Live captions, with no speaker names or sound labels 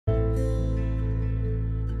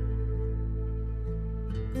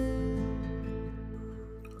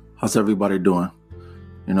How's everybody doing?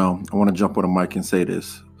 I want to jump on the mic and say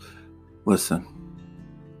this. Listen,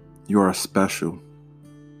 you are special.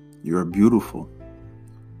 You are beautiful.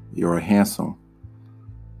 You are handsome.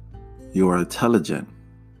 You are intelligent.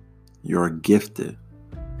 You are gifted.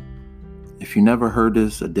 If you never heard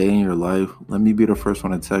this a day in your life, let me be the first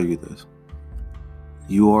one to tell you this.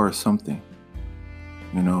 You are something.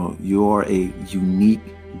 You are a unique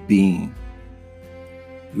being.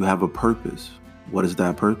 You have a purpose. What is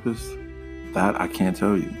that purpose? That I can't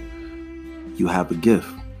tell you. You have a gift.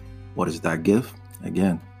 What is that gift?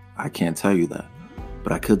 Again, I can't tell you that.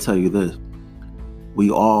 But I could tell you this.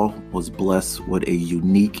 We all was blessed with a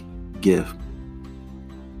unique gift.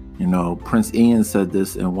 Prince Ian said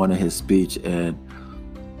this in one of his speech, and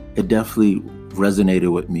it definitely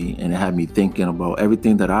resonated with me, and it had me thinking about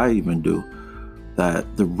everything that I even do.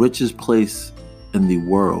 That the richest place in the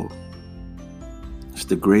world is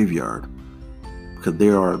the graveyard. Because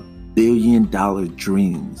there are billion-dollar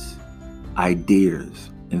dreams,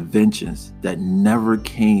 ideas, inventions that never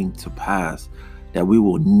came to pass, that we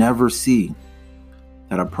will never see,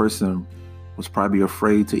 that a person was probably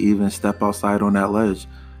afraid to even step outside on that ledge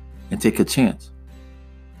and take a chance.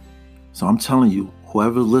 So I'm telling you,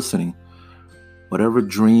 whoever's listening, whatever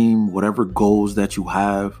dream, whatever goals that you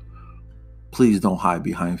have, please don't hide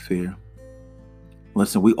behind fear.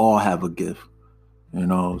 Listen, we all have a gift.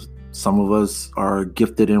 Some of us are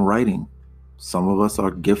gifted in writing. Some of us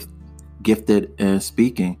are gifted in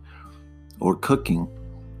speaking or cooking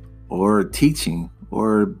or teaching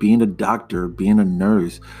or being a doctor, being a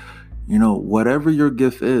nurse. Whatever your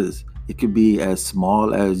gift is, it could be as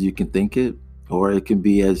small as you can think it, or it can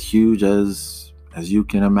be as huge as you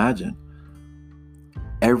can imagine.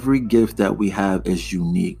 Every gift that we have is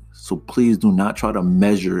unique. So please do not try to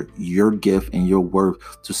measure your gift and your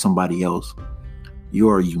worth to somebody else. You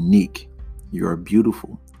are unique. You are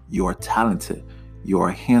beautiful. You are talented. You are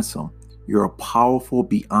handsome. You are powerful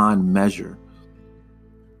beyond measure.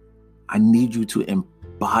 I need you to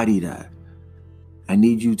embody that. I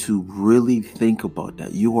need you to really think about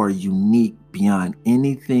that. You are unique beyond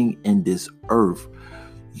anything in this earth.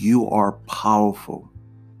 You are powerful.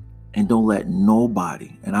 And don't let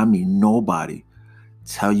nobody, and I mean nobody,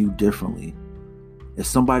 tell you differently. If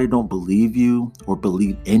somebody don't believe you or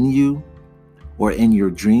believe in you or in your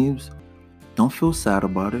dreams, don't feel sad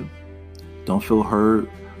about it. Don't feel hurt.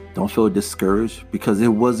 Don't feel discouraged, because it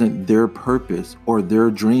wasn't their purpose or their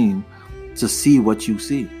dream to see what you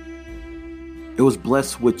see. It was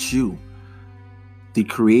blessed with you. The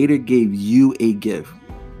Creator gave you a gift,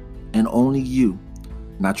 and only you,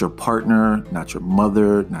 not your partner, not your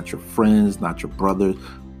mother, not your friends, not your brothers,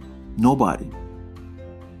 nobody.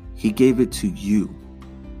 He gave it to you.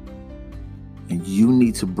 And you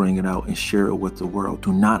need to bring it out and share it with the world.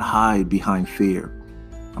 Do not hide behind fear.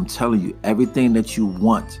 I'm telling you, everything that you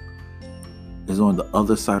want is on the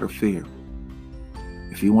other side of fear.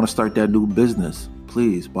 If you want to start that new business,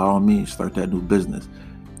 please, by all means, start that new business.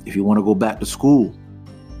 If you want to go back to school,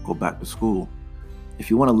 go back to school. If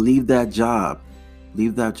you want to leave that job,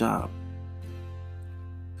 leave that job.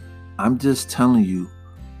 I'm just telling you,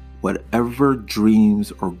 whatever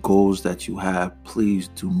dreams or goals that you have, please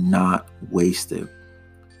do not waste it.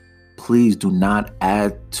 Please do not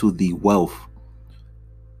add to the wealth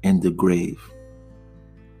in the grave.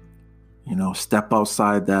 Step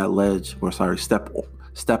outside that ledge,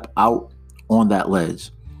 step out on that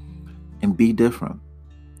ledge and be different.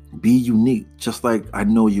 Be unique, just like I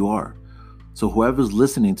know you are. So whoever's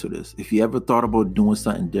listening to this, if you ever thought about doing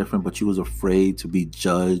something different, but you was afraid to be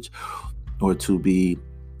judged or to be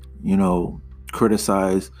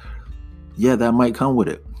criticized, yeah, that might come with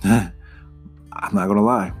it. I'm not gonna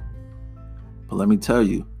lie. But let me tell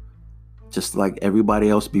you, just like everybody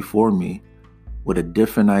else before me, with a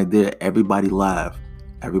different idea, everybody laughed.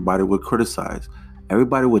 Everybody would criticize.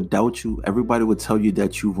 Everybody would doubt you. Everybody would tell you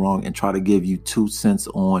that you're wrong and try to give you 2 cents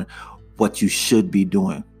on what you should be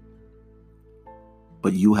doing.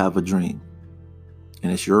 But you have a dream,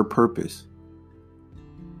 and it's your purpose,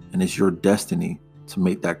 and it's your destiny to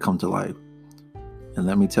make that come to life. And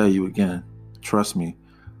let me tell you again, trust me,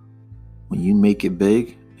 when you make it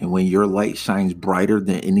big and when your light shines brighter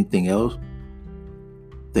than anything else,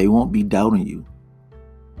 they won't be doubting you.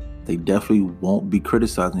 They definitely won't be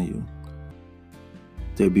criticizing you.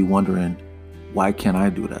 They'll be wondering, why can't I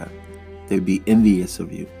do that? They'll be envious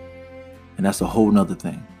of you. And that's a whole nother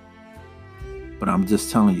thing. But I'm just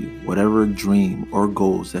telling you, whatever dream or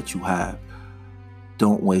goals that you have,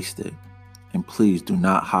 don't waste it. And please do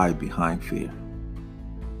not hide behind fear.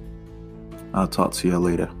 I'll talk to you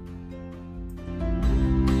later.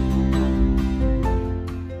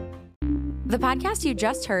 The podcast you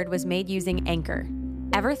just heard was made using Anchor.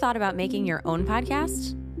 Ever thought about making your own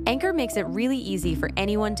podcast? Anchor makes it really easy for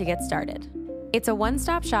anyone to get started. It's a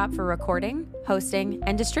one-stop shop for recording, hosting,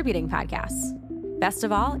 and distributing podcasts. Best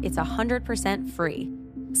of all, it's 100% free.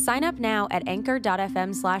 Sign up now at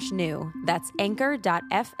anchor.fm/new. That's anchor.fm/new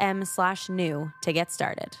to get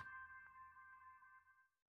started.